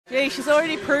Yeah, she's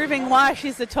already proving why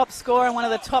she's the top scorer and one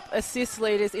of the top assist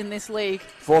leaders in this league.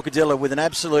 Forcadilla with an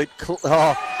absolute...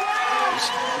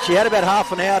 she had about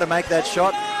half an hour to make that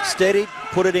shot. Steady,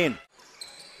 put it in.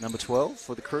 Number 12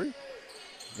 for the Crew.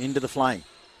 Into the flame.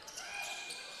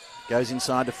 Goes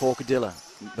inside to Forcadilla.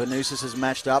 Benusis has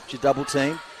matched up. She's double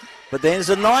teamed. But there's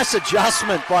a nice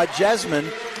adjustment by Jasmine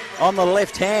on the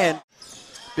left hand.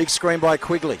 Big screen by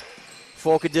Quigley.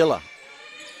 Forcadilla.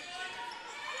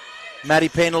 Maddie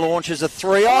Penn launches a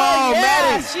three. Oh,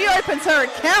 yes, Maddie! She opens her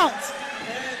account.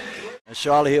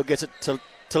 Shyla Hill gets it to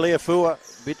Talia Fua.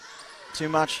 A bit too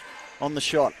much on the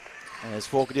shot. As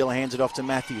Forcadilla hands it off to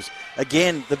Matthews.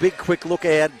 Again, the big quick look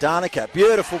out. Danica,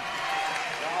 beautiful.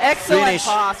 Excellent finish.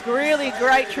 pass. Really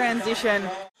great transition.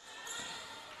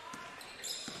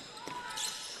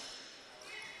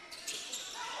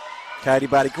 Katie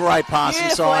Buddy, great pass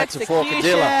Beautiful inside to execution.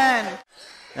 Forcadilla.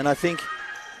 And I think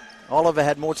Oliver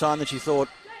had more time than she thought.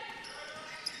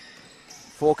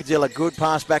 Forcadilla, good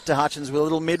pass back to Hutchins with a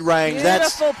little mid-range.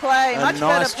 Beautiful That's play. a Much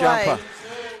nice better play. jumper.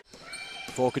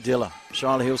 Forcadilla.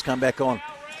 Shyla Hill's come back on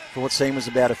for what seemed was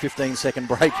about a 15-second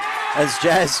break as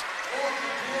Jazz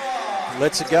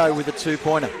lets it go with a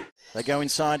two-pointer. They go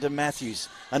inside to Matthews.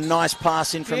 A nice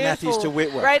pass in from Beautiful. Matthews to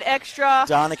Whitworth. Great extra.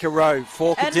 Danica Rowe,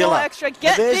 Forcadilla. And more extra.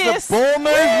 Get There's this. the ball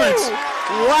movement.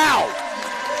 Woo. Wow.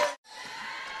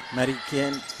 Maddie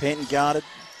Penn guarded.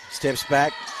 Steps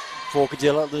back.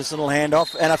 Forcadilla, this little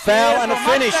handoff. And a foul and a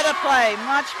finish. Much better play.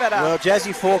 Much better. Well,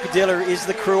 Jazzy Forcadilla is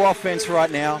the Crew offense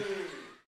right now.